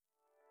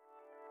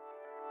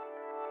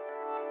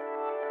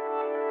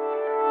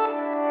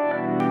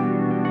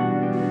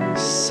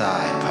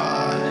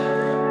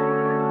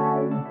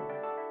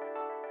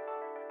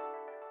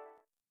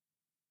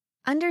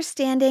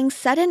Understanding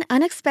Sudden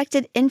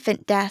Unexpected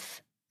Infant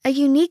Death, a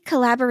unique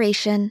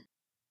collaboration.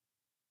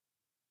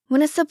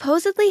 When a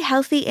supposedly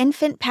healthy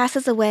infant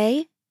passes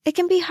away, it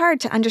can be hard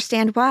to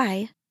understand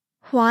why.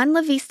 Juan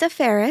Lavista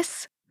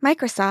Ferris,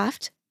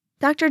 Microsoft,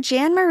 Dr.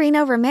 Jan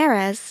Marino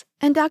Ramirez,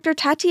 and Dr.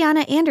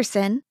 Tatiana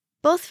Anderson,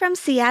 both from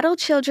Seattle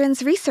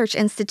Children's Research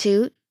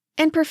Institute,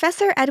 and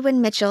Professor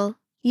Edwin Mitchell,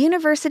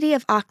 University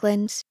of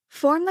Auckland,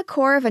 form the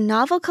core of a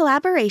novel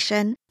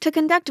collaboration to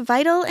conduct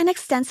vital and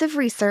extensive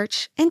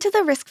research into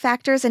the risk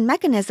factors and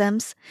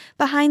mechanisms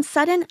behind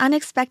sudden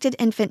unexpected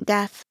infant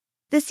death.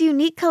 This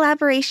unique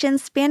collaboration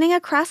spanning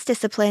across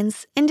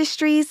disciplines,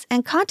 industries,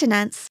 and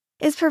continents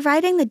is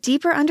providing the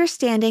deeper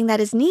understanding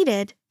that is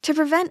needed to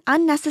prevent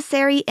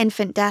unnecessary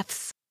infant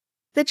deaths.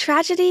 The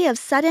tragedy of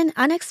sudden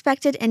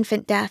unexpected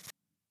infant death.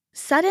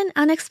 Sudden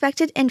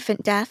unexpected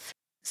infant death,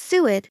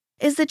 SUID,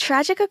 is the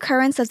tragic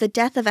occurrence of the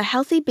death of a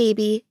healthy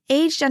baby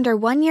aged under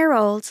 1 year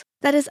old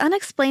that is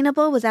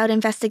unexplainable without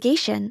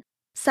investigation.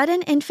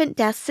 Sudden infant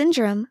death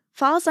syndrome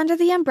falls under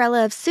the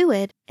umbrella of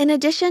SUID in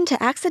addition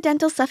to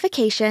accidental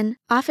suffocation,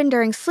 often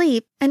during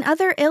sleep, and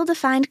other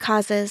ill-defined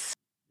causes.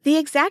 The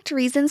exact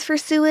reasons for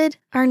SUID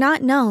are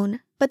not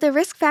known, but the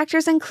risk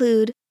factors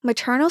include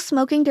maternal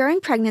smoking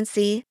during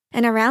pregnancy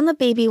and around the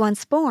baby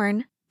once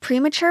born,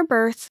 premature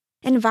birth,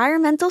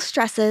 environmental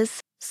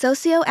stresses,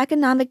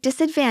 socioeconomic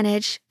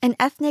disadvantage, and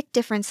ethnic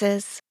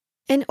differences.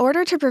 In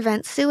order to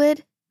prevent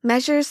SUID,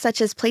 measures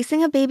such as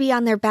placing a baby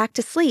on their back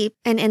to sleep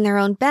and in their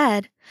own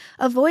bed,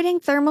 avoiding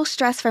thermal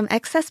stress from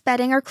excess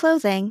bedding or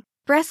clothing,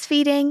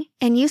 breastfeeding,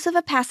 and use of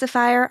a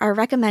pacifier are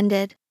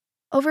recommended.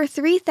 Over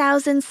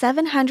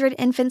 3,700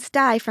 infants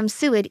die from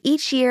SUID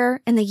each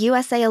year in the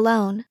USA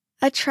alone,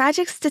 a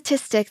tragic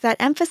statistic that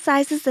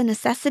emphasizes the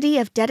necessity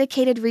of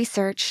dedicated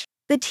research.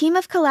 The team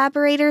of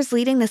collaborators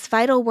leading this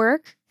vital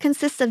work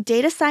consists of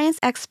data science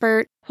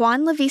expert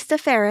Juan Lavista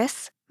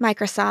Ferris,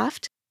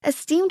 Microsoft,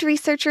 esteemed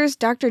researchers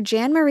Dr.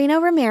 Jan Marino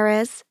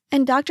Ramirez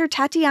and Dr.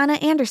 Tatiana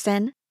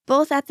Anderson,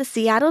 both at the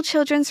Seattle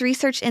Children's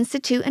Research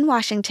Institute in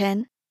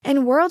Washington,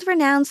 and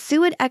world-renowned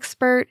SUID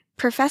expert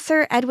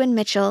Professor Edwin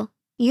Mitchell,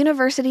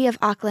 University of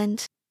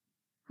Auckland.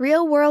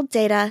 Real-world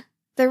data,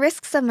 the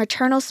risks of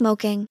maternal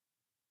smoking.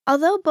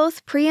 Although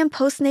both pre- and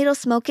postnatal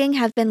smoking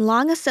have been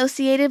long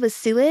associated with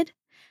SUID,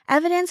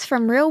 evidence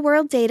from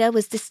real-world data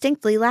was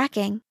distinctly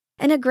lacking.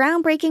 In a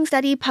groundbreaking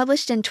study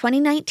published in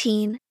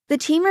 2019, the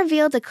team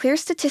revealed a clear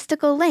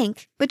statistical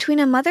link between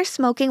a mother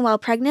smoking while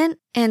pregnant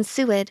and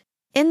SUID.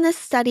 In this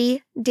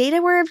study,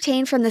 data were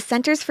obtained from the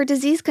Centers for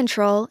Disease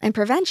Control and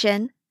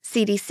Prevention,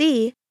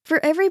 CDC,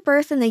 for every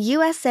birth in the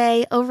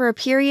USA over a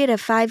period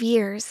of 5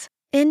 years.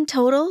 In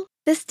total,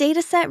 this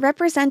dataset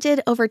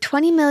represented over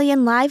 20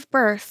 million live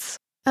births,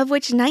 of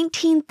which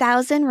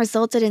 19,000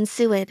 resulted in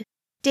SUID.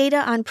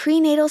 Data on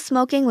prenatal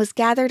smoking was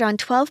gathered on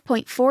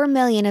 12.4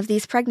 million of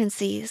these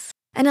pregnancies,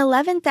 and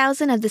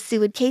 11,000 of the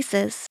SUID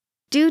cases.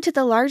 Due to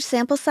the large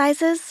sample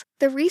sizes,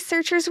 the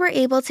researchers were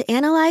able to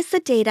analyze the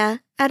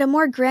data at a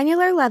more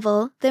granular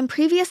level than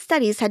previous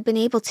studies had been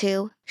able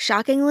to.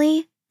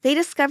 Shockingly, they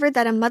discovered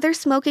that a mother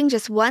smoking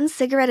just 1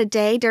 cigarette a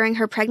day during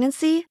her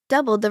pregnancy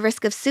doubled the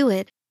risk of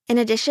SUID. In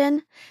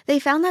addition, they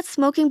found that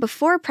smoking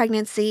before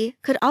pregnancy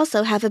could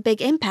also have a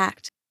big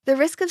impact. The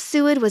risk of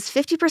SUID was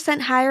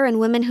 50% higher in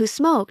women who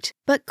smoked,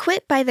 but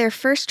quit by their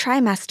first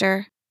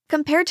trimester,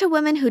 compared to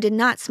women who did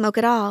not smoke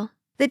at all.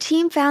 The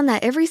team found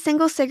that every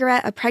single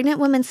cigarette a pregnant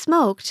woman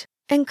smoked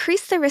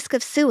increased the risk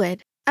of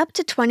SUID, up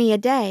to 20 a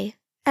day,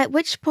 at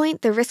which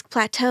point the risk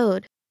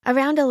plateaued.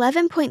 Around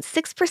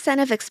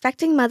 11.6% of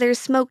expecting mothers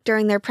smoked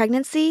during their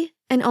pregnancy,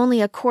 and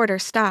only a quarter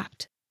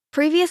stopped.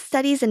 Previous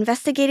studies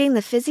investigating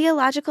the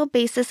physiological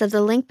basis of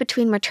the link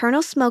between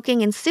maternal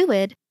smoking and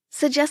SUID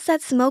suggests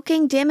that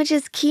smoking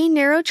damages key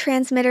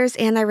neurotransmitters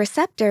and their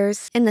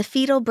receptors in the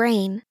fetal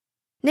brain.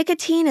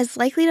 Nicotine is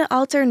likely to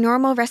alter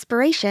normal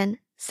respiration,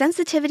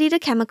 sensitivity to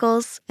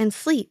chemicals, and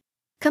sleep.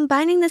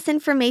 Combining this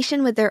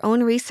information with their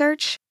own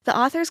research, the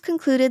authors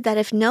concluded that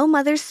if no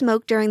mothers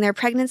smoked during their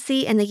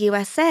pregnancy in the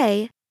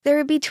USA, there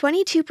would be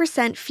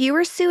 22%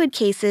 fewer SUID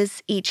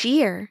cases each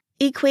year,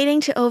 equating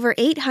to over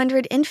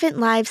 800 infant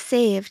lives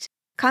saved.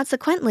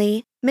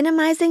 Consequently,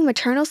 minimizing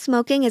maternal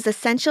smoking is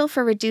essential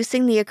for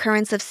reducing the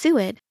occurrence of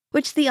SUID,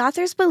 which the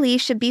authors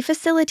believe should be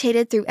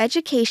facilitated through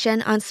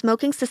education on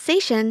smoking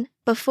cessation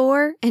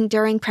before and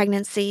during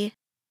pregnancy.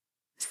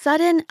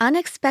 Sudden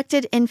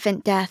unexpected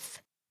infant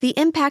death, the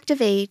impact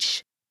of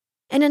age.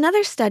 In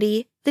another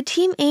study, the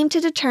team aimed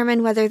to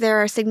determine whether there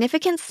are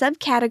significant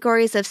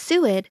subcategories of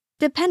SUID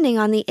depending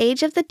on the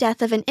age of the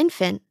death of an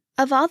infant.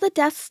 Of all the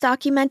deaths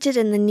documented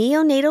in the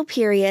neonatal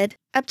period,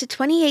 up to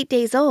 28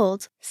 days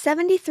old,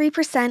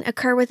 73%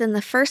 occur within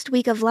the first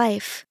week of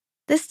life.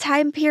 This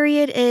time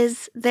period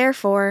is,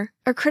 therefore,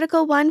 a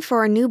critical one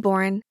for a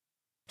newborn.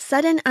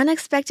 Sudden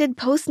unexpected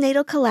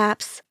postnatal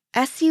collapse,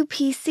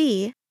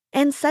 SUPC,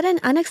 and sudden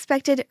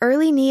unexpected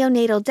early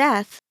neonatal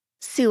death,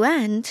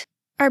 SUEND,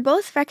 are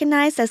both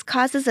recognized as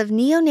causes of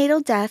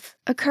neonatal death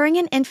occurring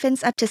in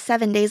infants up to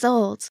 7 days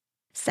old.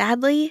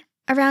 Sadly,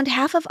 around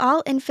half of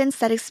all infants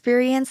that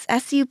experience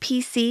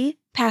SUPC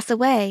pass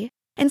away,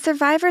 and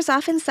survivors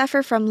often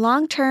suffer from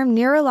long-term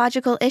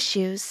neurological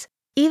issues.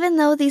 Even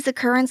though these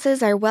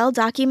occurrences are well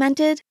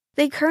documented,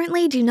 they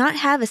currently do not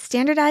have a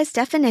standardized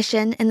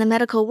definition in the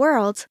medical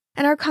world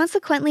and are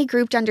consequently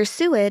grouped under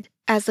SUID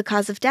as the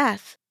cause of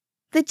death.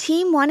 The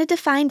team wanted to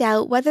find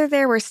out whether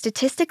there were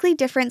statistically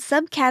different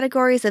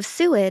subcategories of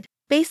SUID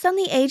based on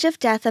the age of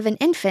death of an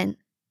infant,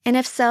 and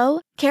if so,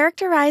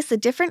 characterize the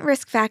different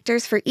risk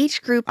factors for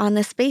each group on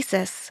this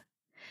basis.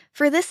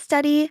 For this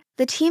study,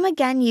 the team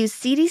again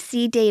used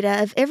CDC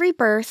data of every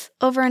birth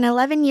over an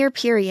 11-year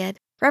period,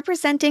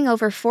 representing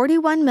over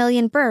 41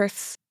 million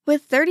births,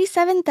 with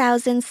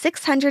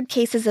 37,600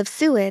 cases of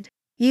SUID.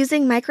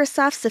 Using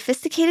Microsoft's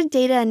sophisticated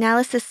data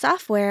analysis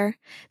software,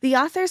 the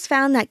authors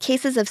found that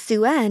cases of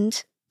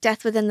SUEND,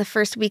 death within the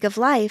first week of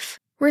life,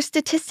 were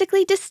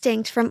statistically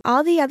distinct from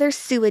all the other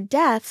SUID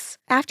deaths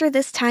after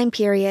this time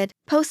period,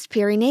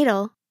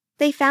 post-perinatal.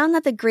 They found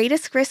that the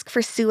greatest risk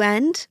for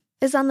SUEND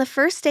is on the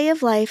first day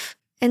of life,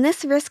 and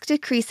this risk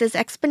decreases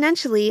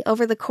exponentially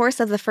over the course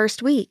of the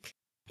first week.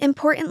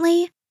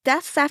 Importantly,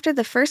 deaths after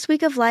the first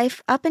week of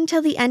life up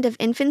until the end of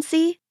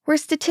infancy were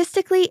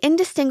statistically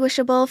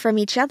indistinguishable from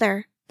each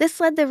other.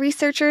 This led the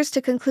researchers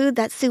to conclude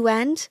that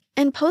SUEND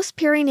and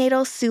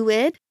post-perinatal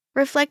SUID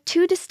reflect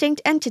two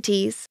distinct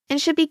entities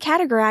and should be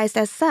categorized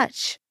as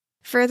such.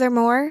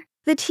 Furthermore,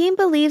 the team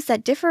believes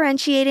that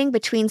differentiating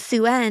between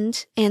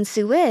SUEND and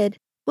SUID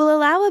will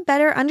allow a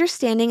better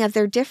understanding of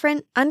their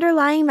different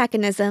underlying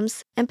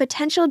mechanisms and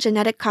potential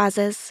genetic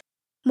causes.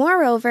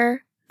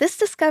 Moreover, this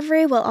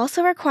discovery will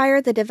also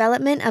require the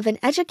development of an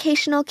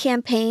educational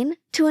campaign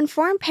to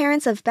inform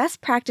parents of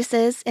best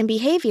practices and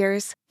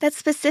behaviors that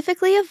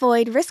specifically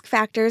avoid risk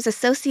factors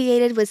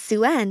associated with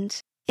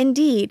SUEND.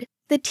 Indeed,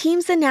 the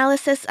team's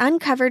analysis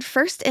uncovered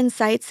first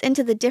insights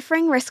into the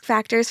differing risk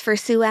factors for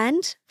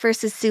SUEND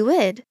versus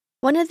SUID.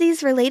 One of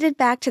these related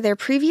back to their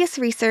previous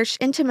research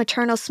into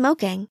maternal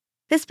smoking.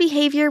 This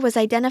behavior was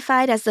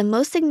identified as the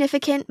most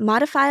significant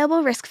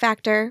modifiable risk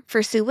factor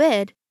for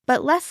SUID,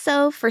 but less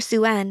so for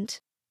SUEND.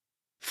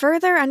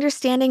 Further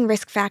understanding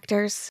risk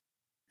factors.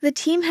 The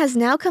team has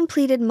now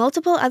completed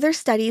multiple other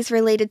studies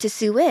related to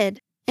SUID.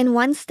 In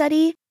one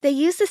study, they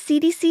used the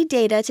CDC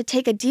data to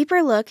take a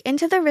deeper look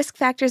into the risk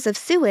factors of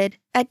SUID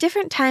at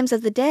different times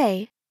of the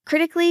day.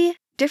 Critically,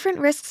 different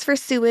risks for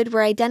SUID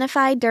were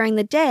identified during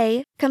the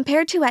day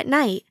compared to at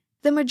night.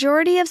 The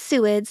majority of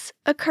SUIDs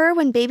occur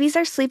when babies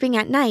are sleeping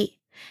at night,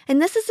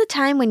 and this is the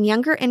time when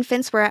younger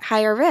infants were at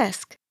higher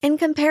risk, in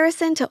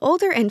comparison to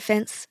older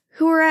infants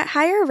who were at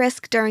higher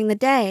risk during the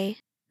day.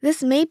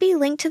 This may be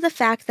linked to the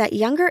fact that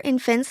younger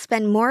infants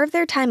spend more of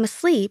their time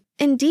asleep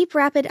in deep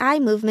rapid eye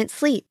movement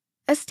sleep,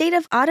 a state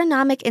of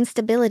autonomic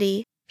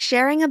instability.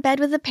 Sharing a bed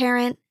with a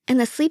parent and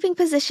the sleeping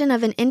position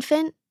of an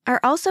infant are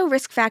also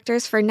risk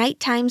factors for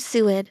nighttime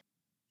SUID.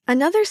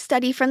 Another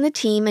study from the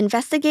team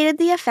investigated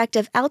the effect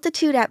of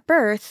altitude at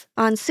birth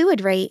on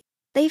SUID rate.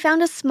 They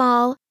found a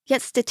small,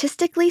 yet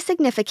statistically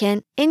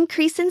significant,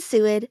 increase in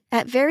SUID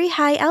at very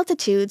high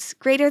altitudes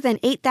greater than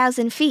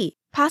 8,000 feet.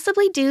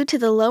 Possibly due to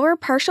the lower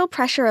partial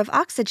pressure of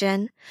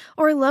oxygen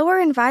or lower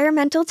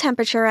environmental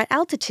temperature at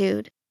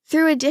altitude.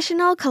 Through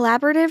additional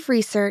collaborative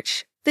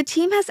research, the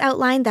team has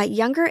outlined that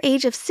younger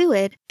age of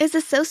SUID is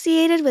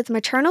associated with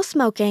maternal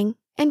smoking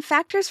and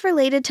factors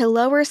related to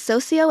lower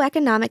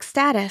socioeconomic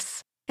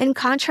status. In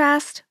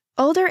contrast,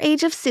 older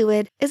age of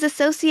SUID is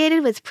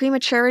associated with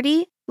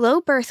prematurity,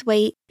 low birth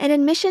weight, and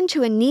admission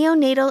to a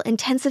neonatal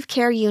intensive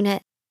care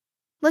unit.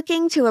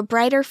 Looking to a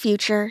brighter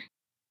future.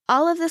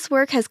 All of this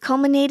work has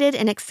culminated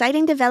in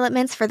exciting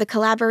developments for the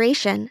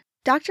collaboration.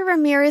 Dr.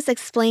 Ramirez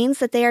explains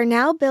that they are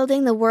now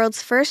building the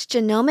world's first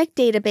genomic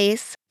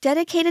database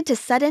dedicated to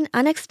sudden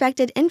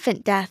unexpected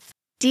infant death.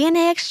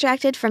 DNA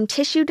extracted from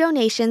tissue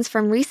donations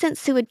from recent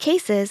SUID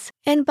cases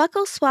and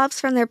buccal swabs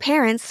from their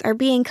parents are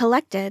being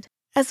collected,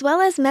 as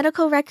well as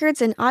medical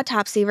records and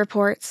autopsy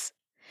reports.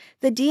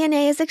 The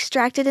DNA is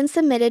extracted and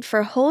submitted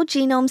for whole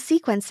genome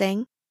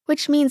sequencing,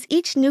 which means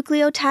each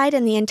nucleotide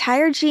in the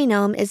entire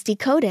genome is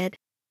decoded.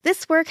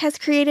 This work has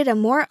created a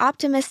more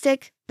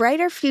optimistic,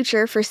 brighter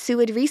future for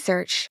SUID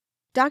research.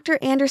 Dr.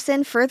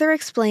 Anderson further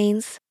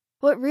explains,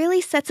 what really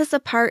sets us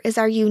apart is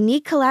our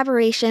unique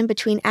collaboration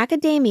between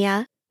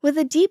academia, with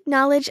a deep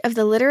knowledge of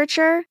the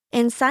literature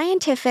and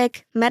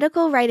scientific,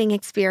 medical writing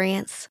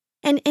experience,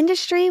 and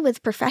industry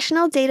with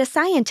professional data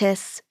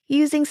scientists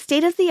using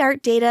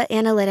state-of-the-art data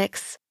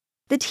analytics.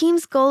 The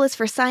team's goal is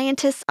for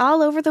scientists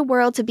all over the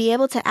world to be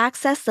able to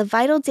access the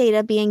vital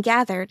data being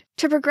gathered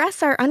to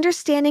progress our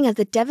understanding of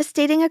the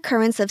devastating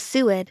occurrence of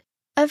SUID.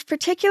 Of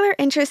particular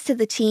interest to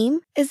the team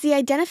is the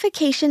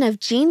identification of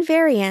gene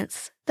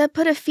variants that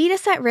put a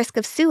fetus at risk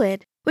of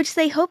SUID, which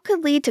they hope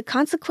could lead to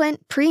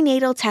consequent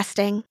prenatal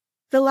testing.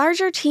 The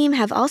larger team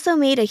have also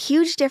made a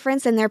huge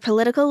difference in their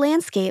political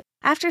landscape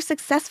after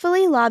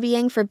successfully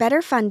lobbying for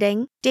better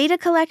funding, data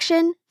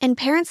collection, and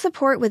parent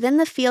support within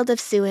the field of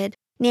SUID.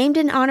 Named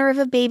in honor of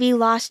a baby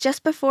lost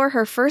just before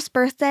her first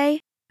birthday,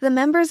 the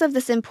members of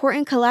this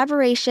important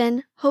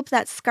collaboration hope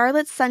that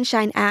Scarlet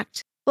Sunshine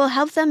Act will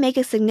help them make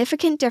a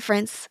significant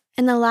difference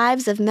in the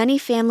lives of many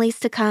families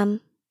to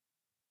come.